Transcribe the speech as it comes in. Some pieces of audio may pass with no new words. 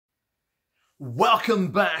Welcome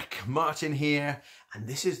back, Martin here, and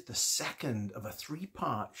this is the second of a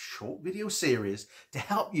three-part short video series to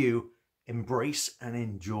help you embrace and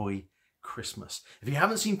enjoy Christmas. If you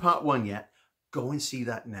haven't seen part one yet, go and see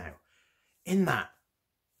that now. In that,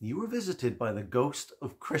 you were visited by the ghost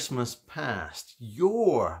of Christmas past,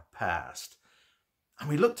 your past, and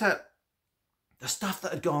we looked at the stuff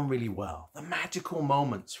that had gone really well, the magical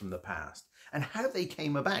moments from the past, and how they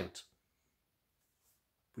came about.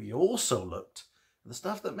 We also looked at the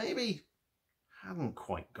stuff that maybe hadn't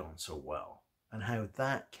quite gone so well and how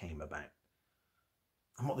that came about.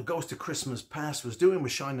 And what the Ghost of Christmas Past was doing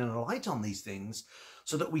was shining a light on these things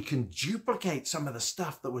so that we can duplicate some of the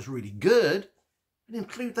stuff that was really good and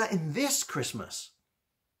include that in this Christmas,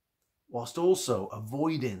 whilst also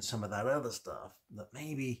avoiding some of that other stuff that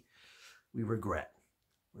maybe we regret,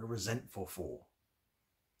 we're resentful for.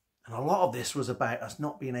 And a lot of this was about us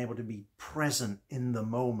not being able to be present in the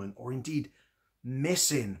moment, or indeed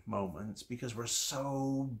missing moments because we're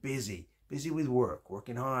so busy with work,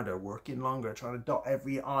 working harder, working longer, trying to dot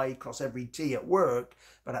every I, cross every T at work,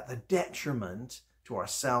 but at the detriment to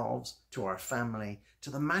ourselves, to our family,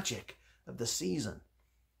 to the magic of the season.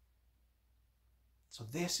 So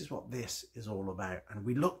this is what this is all about. And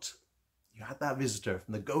we looked, you had that visitor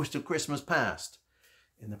from the Ghost of Christmas Past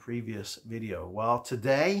in the previous video. Well,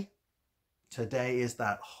 today is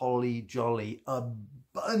that holly jolly,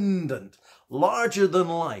 abundant, larger than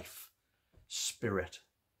life spirit,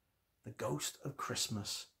 the Ghost of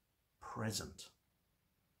Christmas Present.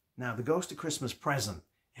 Now, the Ghost of Christmas Present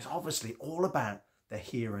is obviously all about the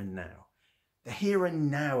here and now,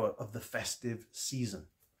 of the festive season.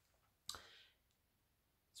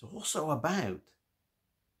 It's also about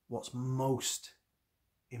what's most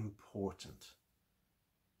important.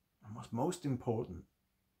 And what's most important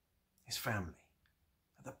is family,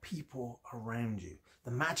 the people around you,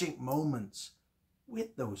 the magic moments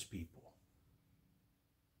with those people.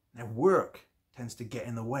 Now, work tends to get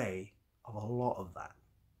in the way of a lot of that.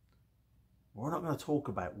 We're not going to talk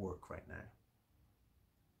about work right now.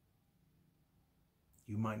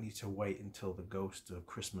 You might need to wait until the Ghost of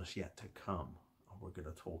Christmas Yet to Come, and we're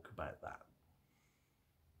going to talk about that.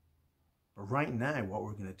 But right now, what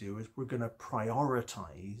we're going to do is we're going to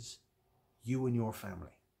prioritize you and your family.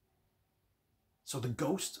 So the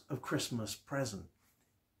Ghost of Christmas Present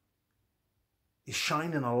is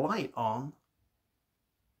shining a light on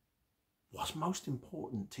what's most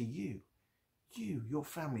important to you, your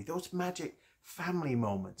family, those magic family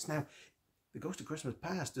moments. Now, the Ghost of Christmas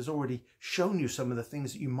Past has already shown you some of the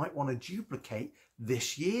things that you might want to duplicate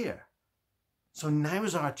this year. So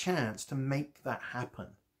now's our chance to make that happen.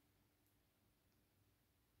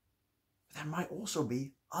 There might also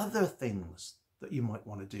be other things that you might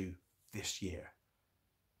want to do this year.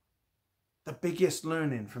 The biggest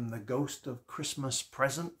learning from the Ghost of Christmas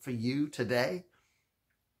Present for you today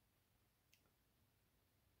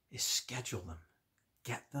is schedule them.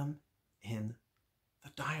 Get them in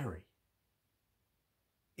the diary.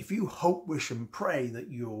 If you hope, wish and pray that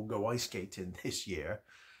you'll go ice skating this year,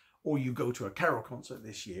 or you go to a carol concert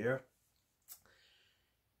this year,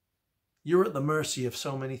 you're at the mercy of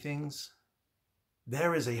so many things.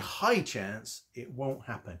 There is a high chance it won't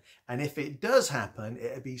happen. And if it does happen,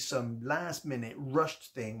 it'll be some last minute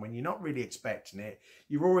rushed thing when you're not really expecting it.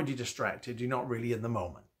 You're already distracted. You're not really in the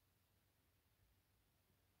moment.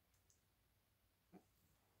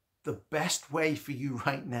 The best way for you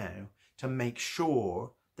right now to make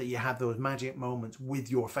sure that you have those magic moments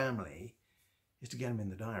with your family is to get them in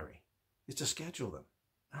the diary, is to schedule them.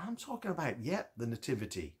 And I'm talking about, the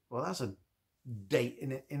nativity. Well, that's a date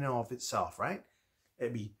in and of itself, right?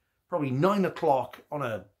 It'd be probably 9 o'clock on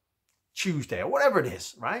a Tuesday or whatever it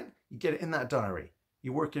is, right? You get it in that diary.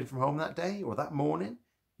 You're working from home that day or that morning.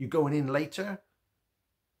 You're going in later.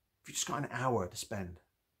 If you just got an hour to spend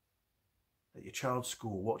at your child's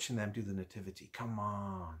school watching them do the nativity, come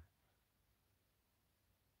on.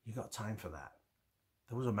 You got time for that.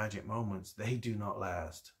 Those are magic moments. They do not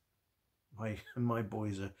last. My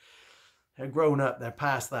boys they're grown up. They're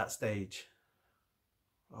past that stage.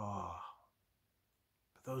 Oh.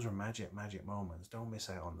 Those are magic moments. Don't miss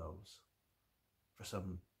out on those for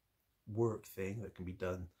some work thing that can be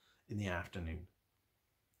done in the afternoon.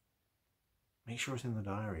 Make sure it's in the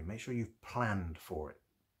diary. Make sure you've planned for it.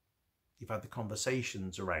 You've had the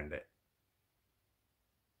conversations around it.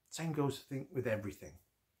 Same goes with everything.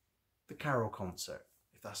 The carol concert,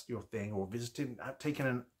 if that's your thing, or visiting, taking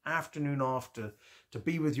an afternoon off to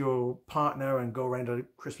be with your partner and go around a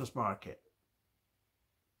Christmas market.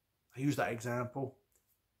 I use that example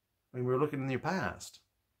when we were looking in your past.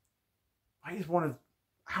 I just one of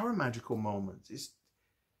our magical moments is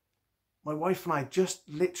my wife and I just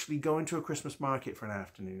literally go into a Christmas market for an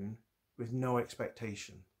afternoon with no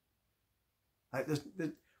expectation. Like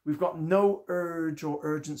we've got no urge or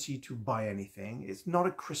urgency to buy anything. It's not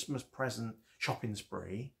a Christmas present shopping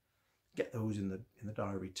spree. Get those in the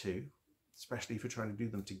diary too, especially if you're trying to do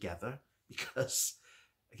them together, because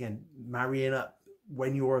again, marrying up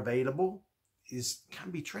when you're available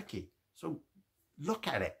can be tricky. So look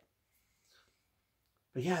at it.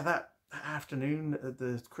 But yeah, that afternoon at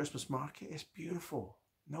the Christmas market is beautiful.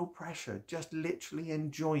 No pressure, just literally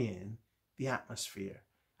enjoying the atmosphere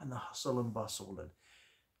and the hustle and bustle, and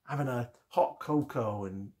having a hot cocoa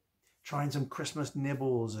and trying some Christmas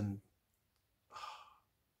nibbles, and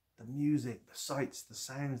the music, the sights, the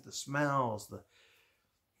sounds, the smells,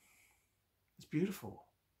 it's beautiful.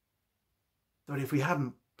 But if we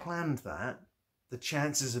haven't planned that, the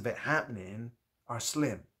chances of it happening are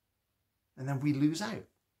slim. And then we lose out.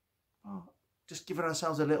 Oh, just giving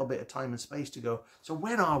ourselves a little bit of time and space to go, so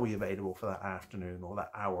when are we available for that afternoon or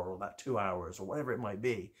that hour or that 2 hours or whatever it might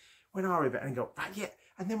be? When are we available? And go, right, yeah.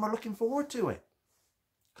 And then we're looking forward to it.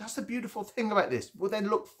 That's the beautiful thing about this. We'll then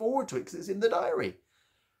look forward to it because it's in the diary.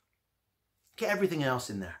 Get everything else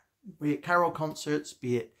in there. Be it carol concerts,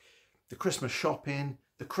 be it the Christmas shopping,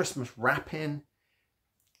 the Christmas wrapping,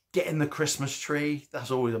 getting the Christmas tree.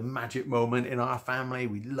 That's always a magic moment in our family.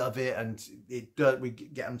 We love it, and we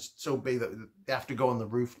get them so big that they have to go on the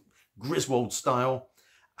roof, Griswold style.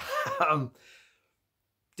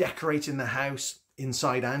 Decorating the house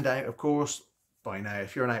inside and out, of course. By now,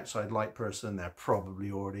 if you're an outside light person, they're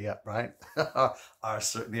probably already up, right? Ours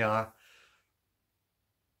certainly are.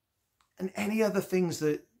 And any other things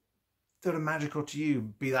that are magical to you,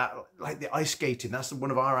 be that like the ice skating. That's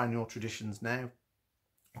one of our annual traditions now.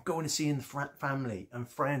 Going and seeing the family and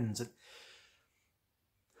friends, and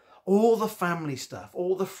all the family stuff,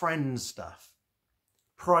 all the friends stuff.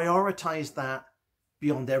 Prioritize that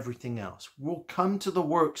beyond everything else. We'll come to the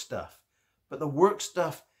work stuff, but the work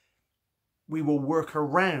stuff, we will work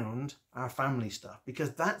around our family stuff,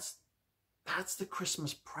 because that's the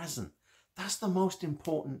Christmas present. That's the most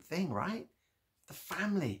important thing, right? The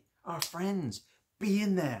family, our friends,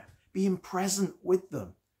 being there, being present with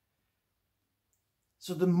them.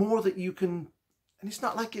 So the more that you can, and it's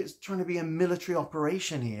not like it's trying to be a military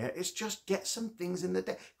operation here, it's just get some things in the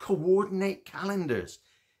day. Coordinate calendars.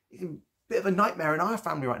 It's a bit of a nightmare in our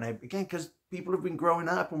family right now, again, because people have been growing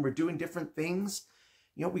up and we're doing different things.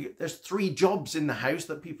 You know, there's 3 jobs in the house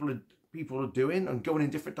that people are doing and going in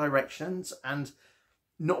different directions, and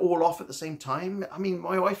not all off at the same time. I mean,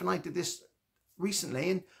 my wife and I did this recently,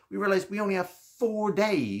 and we realized we only have 4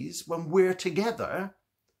 days when we're together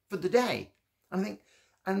for the day. And I think,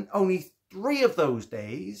 and only 3 of those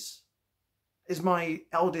days is my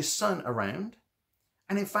eldest son around.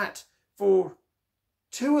 And in fact, for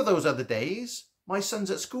 2 of those other days, my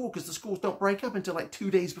son's at school, because the schools don't break up until like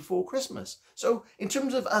 2 days before Christmas. So in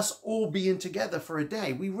terms of us all being together for a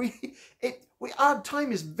day, our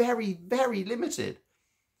time is very, very limited.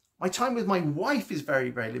 My time with my wife is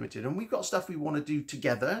very, very limited, and we've got stuff we want to do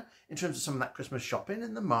together in terms of some of that Christmas shopping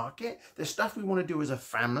in the market. There's stuff we want to do as a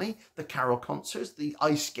family, the carol concerts, the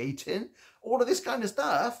ice skating, all of this kind of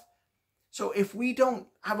stuff. So if we don't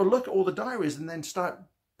have a look at all the diaries and then start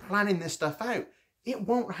planning this stuff out, it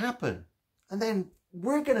won't happen. And then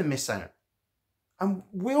we're going to miss out. And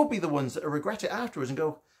we'll be the ones that will regret it afterwards and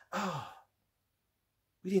go, oh,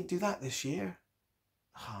 we didn't do that this year.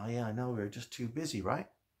 Oh yeah, I know, we were just too busy, right?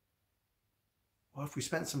 Well, if we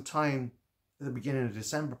spent some time at the beginning of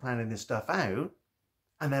December planning this stuff out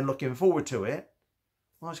and then looking forward to it,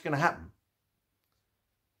 well, it's going to happen.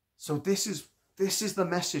 So this is the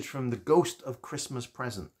message from the Ghost of Christmas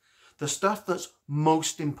Present. The stuff that's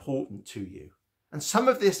most important to you. And some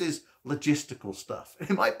of this is logistical stuff. It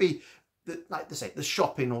might be, like they say, the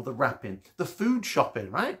shopping or the wrapping, the food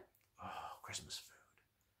shopping, right? Oh, Christmas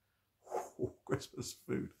food. Oh, Christmas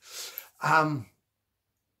food.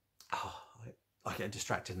 I get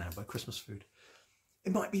distracted now by Christmas food.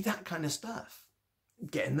 It might be that kind of stuff.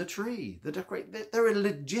 Getting the tree, the decorate. There are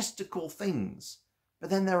logistical things, but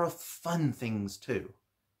then there are fun things too.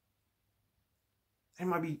 It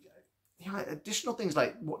might be additional things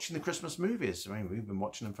like watching the Christmas movies. I mean, we've been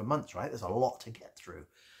watching them for months, right? There's a lot to get through.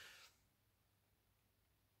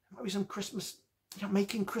 It might be some Christmas,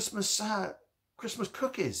 making Christmas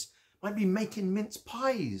cookies. It might be making mince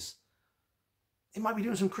pies. It might be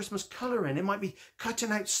doing some Christmas colouring. It might be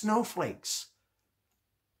cutting out snowflakes,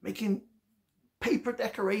 making paper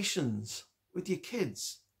decorations with your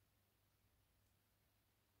kids.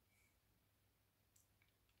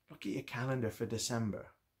 Look at your calendar for December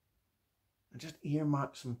and just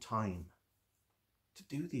earmark some time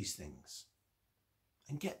to do these things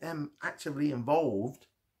and get them actively involved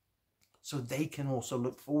so they can also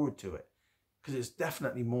look forward to it. Because it's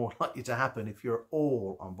definitely more likely to happen if you're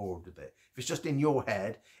all on board with it. If it's just in your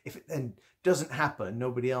head, if it then doesn't happen,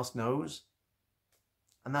 nobody else knows.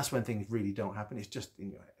 And that's when things really don't happen. It's just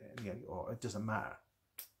in your head, or it doesn't matter.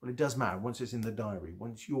 Well, it does matter once it's in the diary,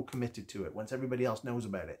 once you're committed to it, once everybody else knows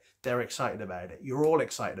about it, they're excited about it, you're all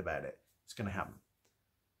excited about it, it's going to happen.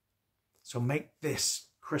 So make this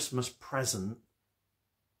Christmas present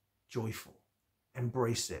joyful.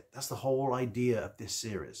 Embrace it. That's the whole idea of this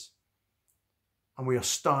series. And we are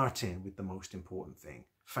starting with the most important thing: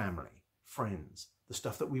 family, friends, the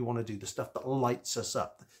stuff that we want to do, the stuff that lights us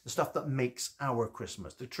up, the stuff that makes our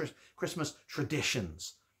Christmas, the Christmas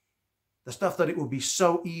traditions, the stuff that it would be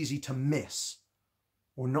so easy to miss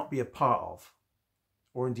or not be a part of,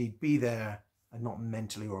 or indeed be there and not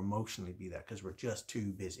mentally or emotionally be there because we're just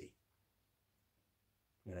too busy.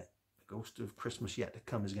 You know, the ghost of Christmas yet to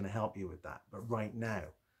come is going to help you with that. But right now,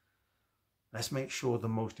 let's make sure the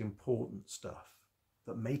most important stuff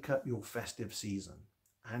that make up your festive season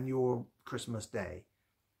and your Christmas day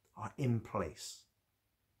are in place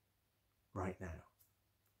right now.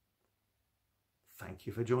 Thank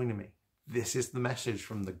you for joining me. This is the message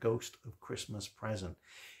from the Ghost of Christmas Present.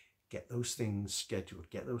 Get those things scheduled,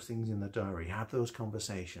 get those things in the diary, have those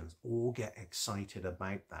conversations, all get excited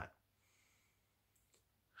about that.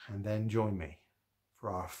 And then join me for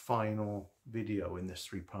our final video in this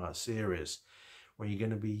 3-part series, where you're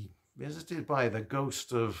going to be visited by the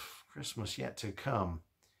ghost of Christmas yet to come.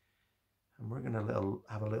 And we're going to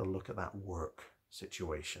have a little look at that work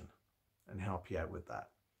situation and help you out with that.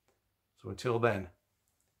 So until then,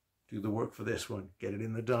 do the work for this one. Get it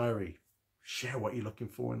in the diary. Share what you're looking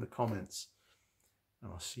for in the comments.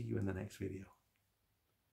 And I'll see you in the next video.